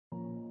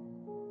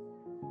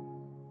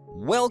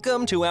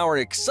Welcome to our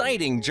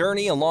exciting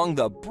journey along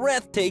the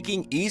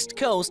breathtaking East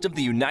Coast of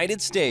the United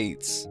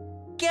States.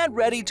 Get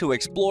ready to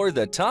explore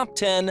the top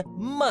 10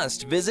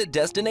 must-visit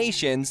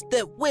destinations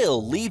that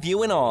will leave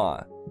you in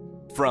awe.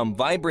 From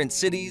vibrant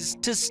cities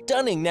to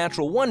stunning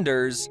natural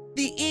wonders,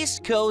 the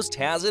East Coast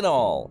has it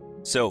all.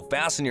 So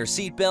fasten your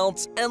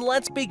seatbelts and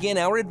let's begin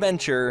our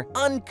adventure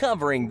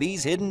uncovering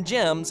these hidden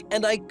gems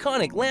and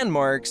iconic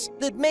landmarks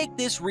that make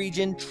this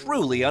region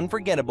truly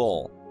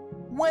unforgettable.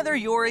 Whether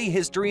you're a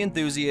history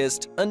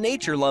enthusiast, a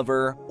nature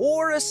lover,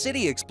 or a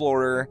city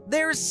explorer,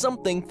 there's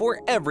something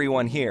for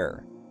everyone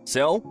here.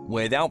 So,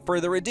 without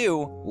further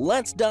ado,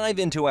 let's dive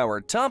into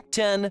our top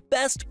 10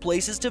 best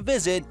places to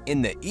visit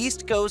in the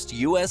East Coast,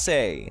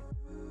 USA.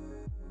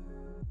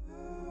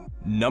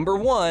 Number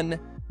 1.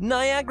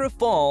 Niagara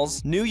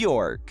Falls, New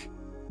York.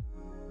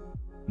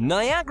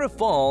 Niagara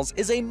Falls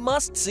is a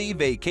must-see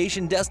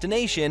vacation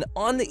destination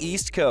on the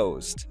East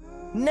Coast.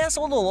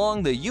 Nestled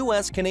along the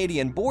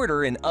US-Canadian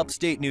border in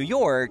upstate New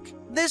York,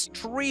 this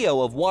trio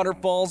of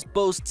waterfalls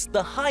boasts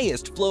the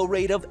highest flow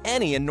rate of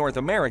any in North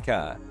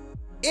America.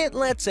 It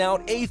lets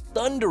out a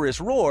thunderous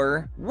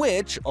roar,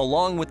 which,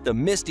 along with the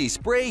misty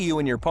spray you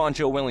and your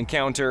poncho will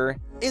encounter,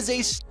 is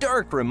a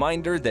stark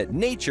reminder that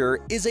nature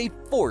is a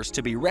force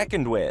to be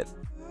reckoned with.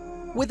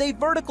 With a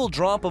vertical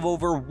drop of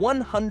over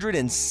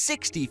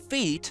 160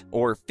 feet,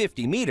 or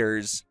 50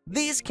 meters,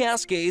 these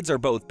cascades are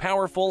both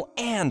powerful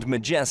and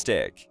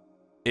majestic.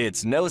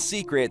 It's no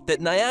secret that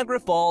Niagara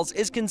Falls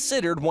is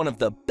considered one of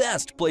the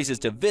best places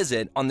to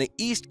visit on the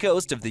East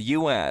Coast of the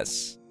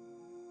US.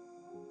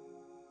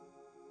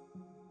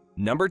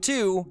 Number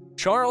 2.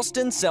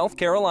 Charleston, South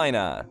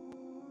Carolina.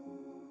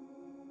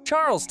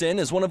 Charleston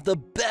is one of the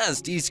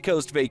best East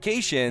Coast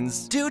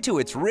vacations due to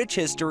its rich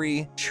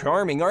history,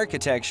 charming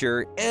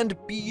architecture, and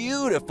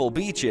beautiful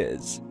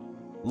beaches.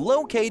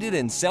 Located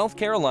in South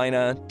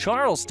Carolina,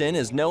 Charleston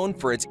is known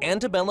for its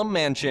antebellum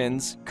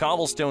mansions,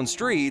 cobblestone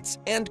streets,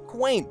 and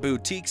quaint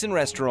boutiques and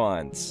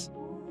restaurants.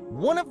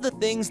 One of the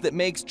things that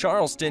makes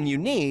Charleston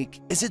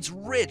unique is its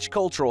rich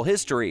cultural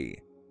history.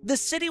 The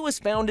city was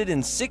founded in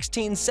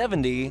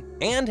 1670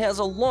 and has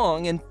a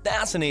long and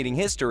fascinating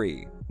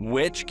history,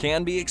 which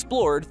can be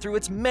explored through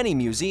its many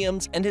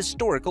museums and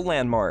historical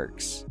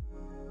landmarks.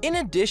 In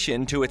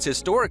addition to its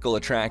historical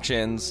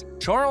attractions,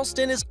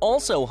 Charleston is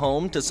also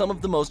home to some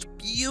of the most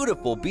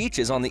beautiful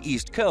beaches on the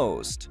East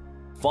Coast.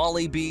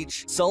 Folly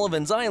Beach,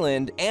 Sullivan's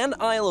Island, and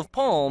Isle of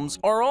Palms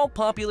are all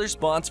popular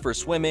spots for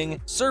swimming,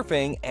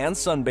 surfing, and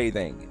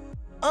sunbathing.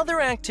 Other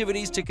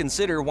activities to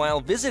consider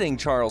while visiting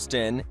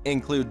Charleston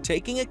include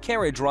taking a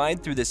carriage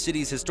ride through the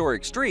city's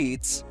historic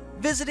streets,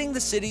 visiting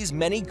the city's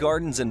many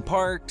gardens and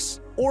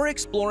parks, or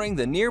exploring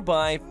the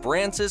nearby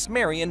Francis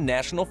Marion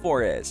National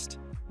Forest.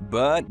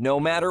 But no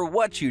matter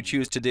what you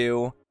choose to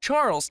do,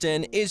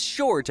 Charleston is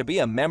sure to be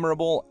a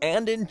memorable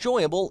and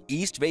enjoyable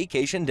East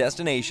vacation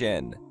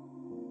destination.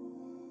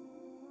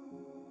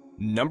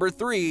 Number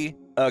 3.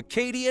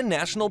 Acadia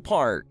National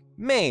Park,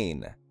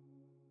 Maine.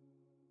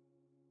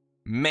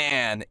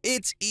 Man,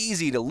 it's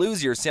easy to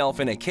lose yourself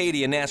in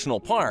Acadia National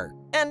Park,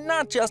 and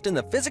not just in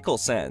the physical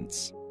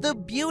sense. The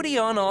beauty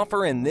on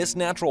offer in this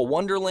natural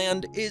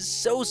wonderland is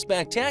so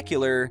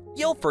spectacular,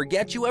 you'll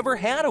forget you ever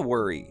had a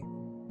worry.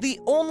 The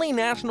only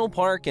national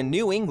park in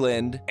New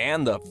England,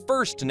 and the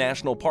first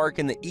national park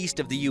in the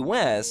east of the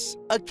US,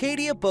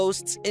 Acadia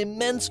boasts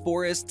immense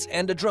forests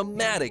and a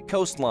dramatic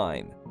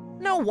coastline.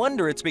 No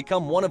wonder it's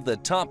become one of the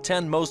top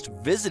 10 most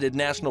visited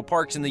national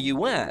parks in the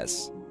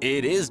US.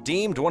 It is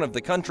deemed one of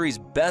the country's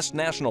best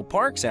national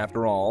parks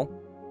after all.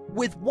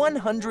 With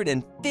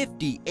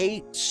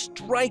 158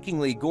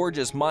 strikingly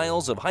gorgeous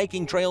miles of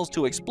hiking trails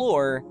to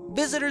explore,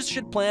 visitors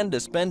should plan to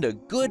spend a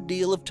good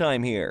deal of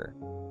time here.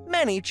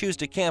 Many choose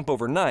to camp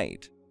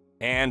overnight.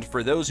 And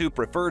for those who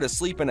prefer to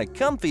sleep in a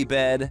comfy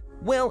bed,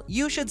 well,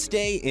 you should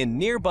stay in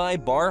nearby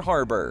Bar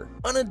Harbor,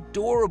 an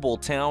adorable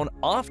town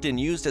often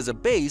used as a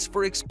base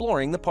for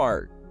exploring the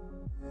park.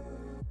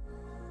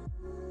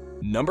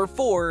 Number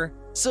 4.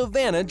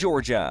 Savannah,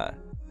 Georgia.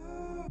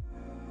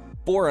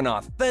 For an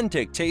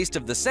authentic taste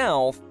of the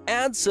South,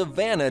 add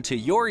Savannah to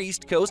your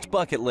East Coast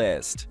bucket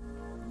list.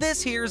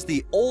 This here's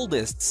the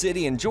oldest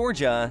city in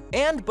Georgia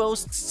and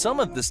boasts some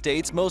of the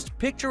state's most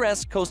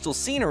picturesque coastal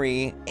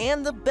scenery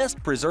and the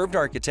best preserved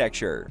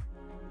architecture.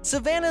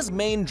 Savannah's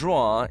main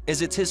draw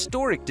is its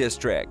historic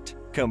district,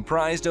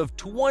 comprised of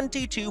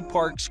 22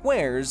 park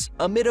squares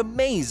amid a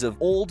maze of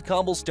old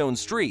cobblestone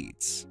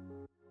streets.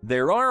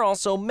 There are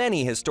also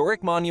many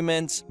historic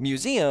monuments,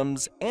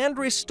 museums, and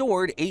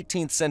restored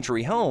 18th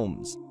century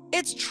homes.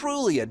 It's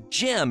truly a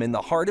gem in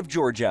the heart of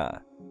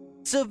Georgia.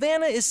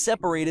 Savannah is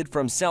separated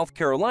from South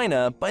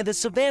Carolina by the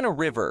Savannah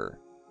River.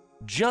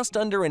 Just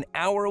under an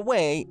hour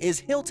away is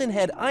Hilton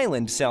Head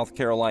Island, South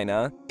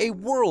Carolina, a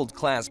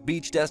world-class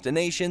beach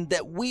destination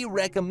that we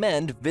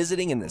recommend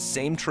visiting in the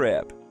same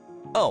trip.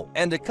 Oh,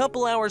 and a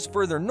couple hours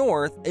further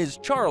north is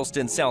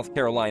Charleston, South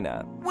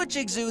Carolina, which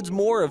exudes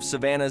more of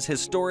Savannah's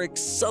historic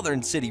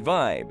southern city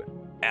vibe.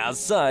 As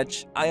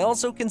such, I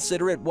also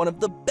consider it one of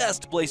the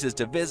best places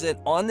to visit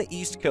on the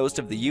East Coast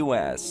of the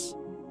US.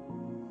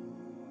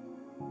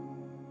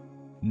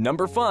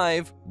 Number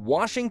 5.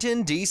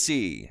 Washington,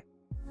 D.C.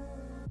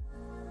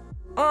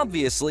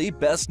 Obviously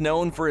best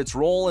known for its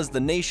role as the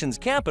nation's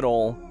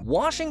capital,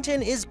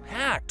 Washington is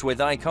packed with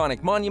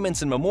iconic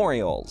monuments and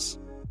memorials.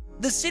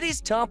 The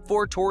city's top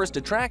 4 tourist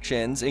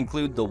attractions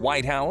include the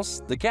White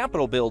House, the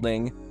Capitol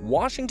Building,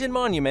 Washington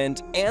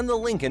Monument, and the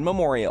Lincoln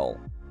Memorial.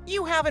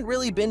 You haven't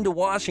really been to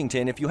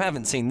Washington if you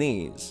haven't seen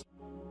these.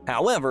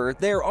 However,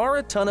 there are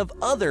a ton of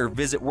other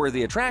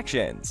visit-worthy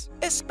attractions,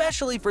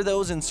 especially for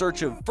those in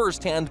search of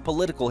first-hand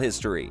political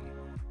history.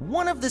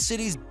 One of the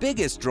city's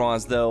biggest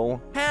draws, though,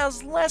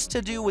 has less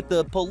to do with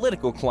the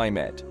political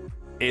climate.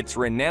 Its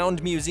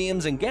renowned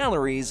museums and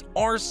galleries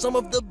are some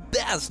of the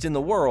best in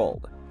the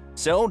world.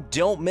 So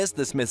don't miss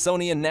the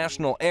Smithsonian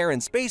National Air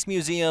and Space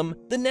Museum,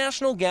 the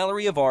National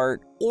Gallery of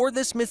Art, or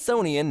the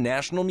Smithsonian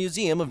National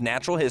Museum of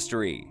Natural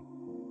History.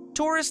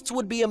 Tourists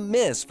would be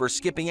amiss for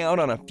skipping out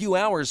on a few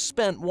hours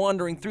spent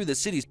wandering through the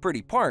city's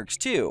pretty parks,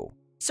 too.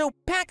 So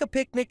pack a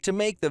picnic to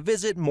make the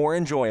visit more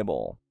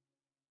enjoyable.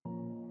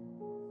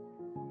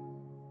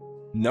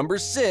 Number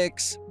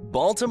 6.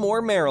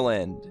 Baltimore,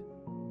 Maryland.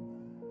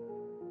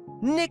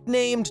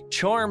 Nicknamed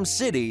Charm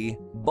City,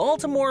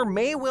 Baltimore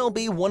may well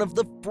be one of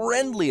the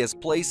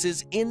friendliest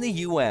places in the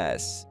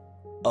U.S.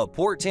 A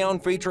port town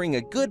featuring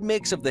a good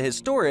mix of the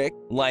historic,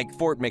 like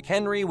Fort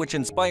McHenry, which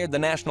inspired the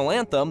national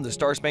anthem, the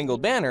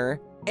Star-Spangled Banner,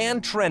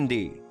 and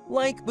trendy,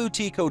 like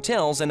boutique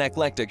hotels and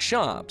eclectic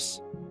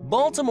shops.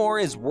 Baltimore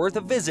is worth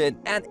a visit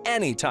at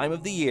any time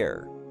of the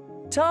year.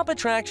 Top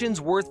attractions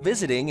worth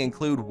visiting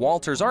include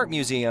Walter's Art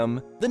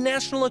Museum, the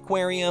National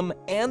Aquarium,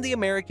 and the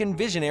American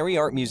Visionary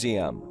Art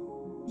Museum.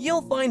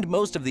 You'll find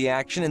most of the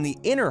action in the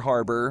Inner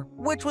Harbor,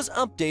 which was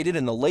updated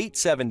in the late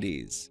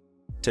 70s.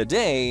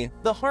 Today,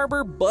 the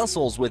harbor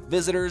bustles with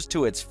visitors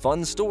to its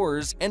fun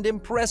stores and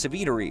impressive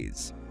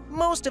eateries.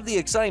 Most of the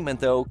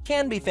excitement, though,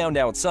 can be found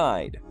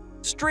outside.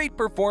 Street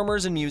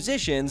performers and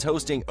musicians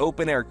hosting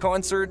open-air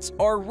concerts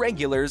are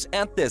regulars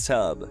at this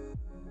hub.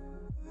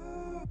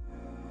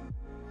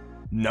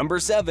 Number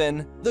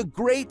 7. The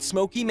Great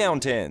Smoky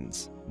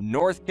Mountains,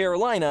 North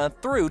Carolina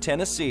through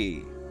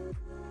Tennessee.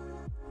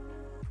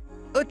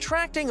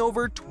 Attracting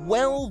over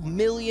 12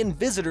 million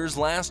visitors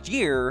last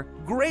year,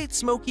 Great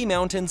Smoky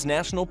Mountains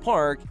National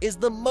Park is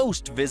the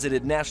most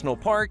visited national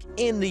park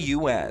in the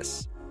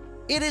U.S.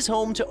 It is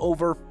home to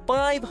over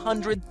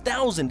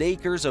 500,000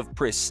 acres of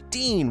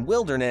pristine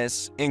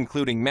wilderness,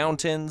 including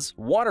mountains,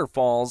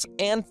 waterfalls,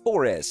 and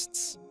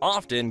forests,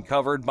 often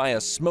covered by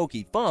a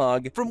smoky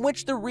fog from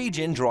which the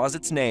region draws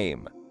its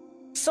name.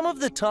 Some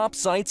of the top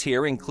sites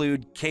here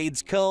include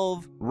Cades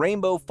Cove,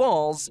 Rainbow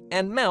Falls,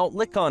 and Mount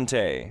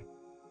LeConte.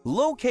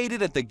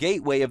 Located at the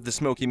gateway of the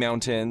Smoky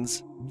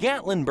Mountains,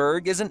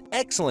 Gatlinburg is an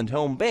excellent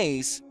home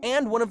base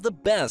and one of the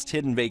best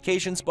hidden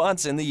vacation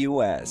spots in the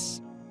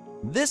U.S.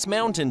 This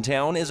mountain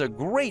town is a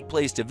great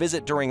place to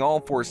visit during all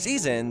 4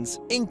 seasons,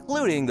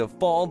 including the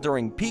fall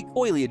during peak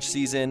foliage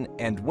season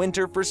and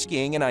winter for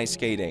skiing and ice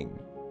skating.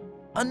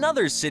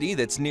 Another city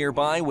that's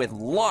nearby with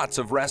lots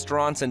of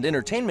restaurants and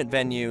entertainment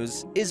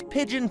venues is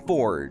Pigeon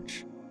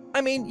Forge. I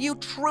mean, you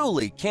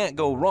truly can't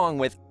go wrong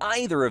with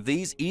either of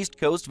these East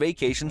Coast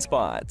vacation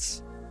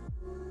spots.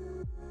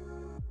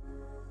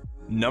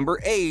 Number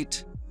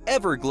 8.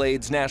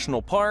 Everglades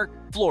National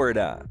Park,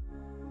 Florida.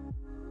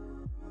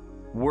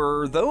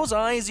 Were those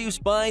eyes you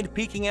spied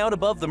peeking out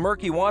above the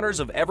murky waters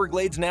of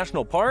Everglades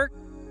National Park?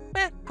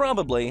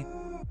 Probably.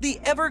 The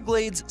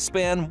Everglades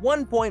span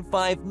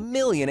 1.5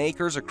 million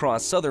acres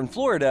across southern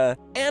Florida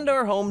and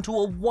are home to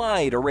a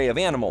wide array of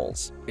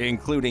animals,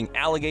 including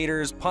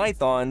alligators,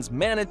 pythons,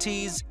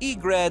 manatees,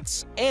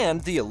 egrets, and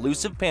the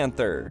elusive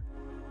panther.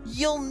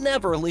 You'll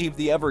never leave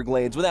the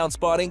Everglades without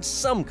spotting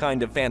some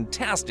kind of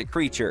fantastic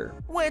creature,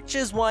 which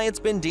is why it's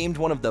been deemed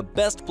one of the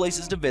best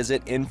places to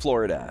visit in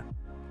Florida.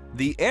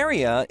 The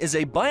area is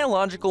a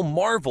biological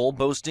marvel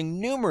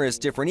boasting numerous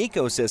different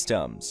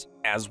ecosystems,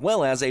 as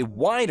well as a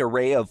wide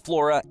array of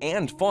flora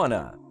and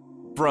fauna.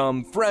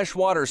 From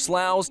freshwater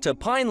sloughs to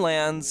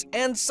pinelands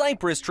and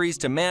cypress trees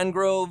to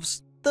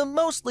mangroves, the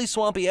mostly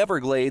swampy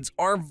Everglades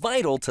are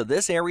vital to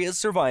this area's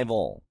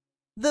survival.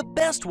 The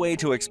best way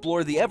to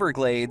explore the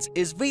Everglades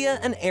is via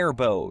an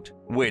airboat,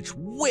 which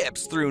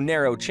whips through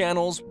narrow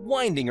channels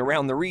winding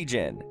around the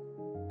region.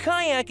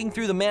 Kayaking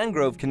through the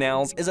mangrove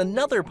canals is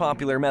another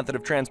popular method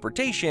of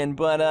transportation,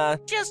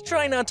 but just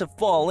try not to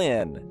fall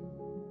in.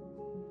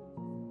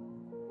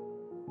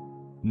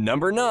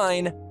 Number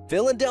 9.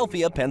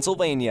 Philadelphia,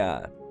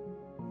 Pennsylvania.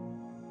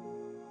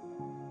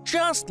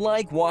 Just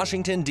like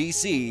Washington,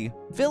 D.C.,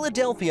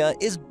 Philadelphia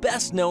is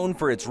best known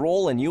for its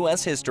role in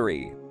U.S.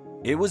 history.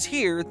 It was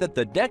here that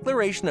the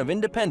Declaration of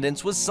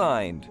Independence was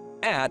signed,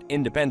 at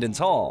Independence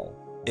Hall.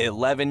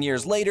 11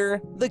 years later,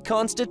 the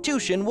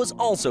Constitution was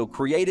also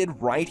created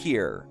right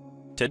here.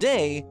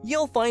 Today,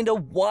 you'll find a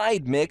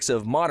wide mix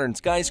of modern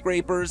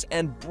skyscrapers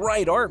and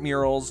bright art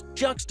murals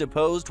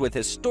juxtaposed with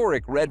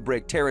historic red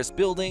brick terrace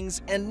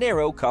buildings and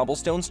narrow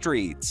cobblestone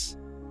streets.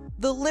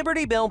 The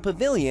Liberty Bell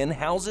Pavilion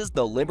houses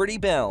the Liberty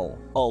Bell,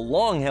 a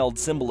long-held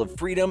symbol of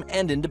freedom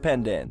and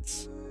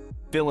independence.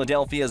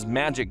 Philadelphia's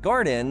Magic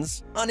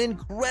Gardens, an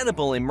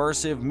incredible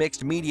immersive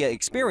mixed-media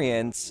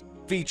experience,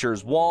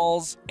 features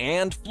walls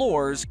and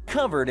floors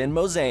covered in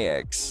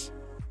mosaics.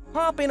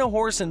 Hop in a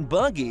horse and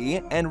buggy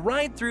and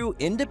ride through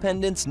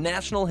Independence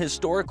National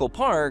Historical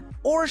Park,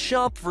 or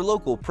shop for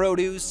local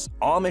produce,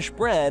 Amish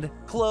bread,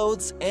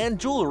 clothes, and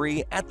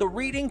jewelry at the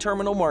Reading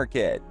Terminal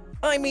Market.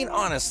 I mean,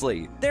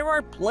 honestly, there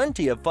are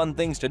plenty of fun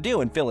things to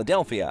do in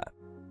Philadelphia.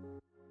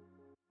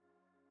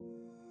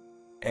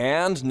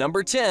 And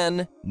number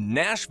 10.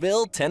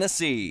 Nashville,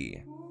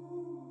 Tennessee.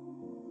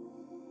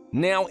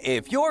 Now,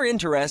 if you're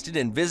interested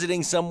in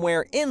visiting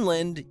somewhere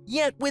inland,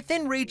 yet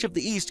within reach of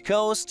the East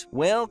Coast,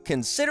 well,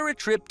 consider a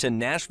trip to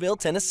Nashville,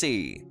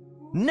 Tennessee.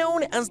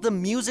 Known as the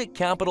music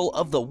capital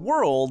of the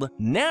world,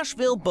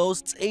 Nashville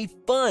boasts a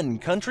fun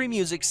country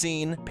music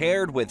scene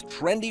paired with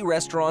trendy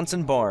restaurants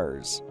and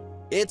bars.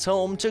 It's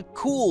home to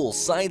cool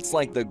sights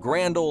like the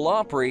Grand Ole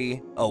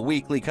Opry, a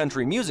weekly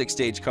country music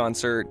stage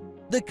concert,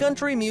 the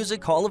Country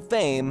Music Hall of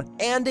Fame,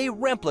 and a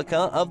replica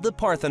of the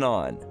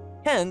Parthenon.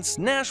 Hence,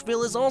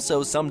 Nashville is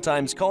also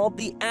sometimes called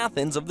the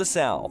Athens of the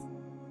South.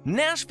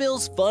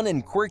 Nashville's fun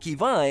and quirky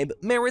vibe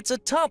merits a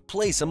top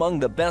place among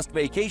the best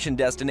vacation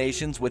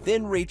destinations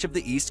within reach of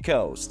the East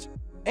Coast.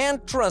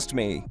 And trust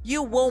me,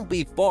 you won't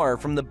be far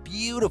from the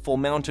beautiful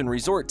mountain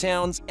resort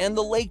towns and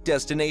the lake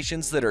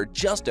destinations that are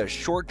just a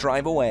short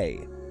drive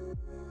away.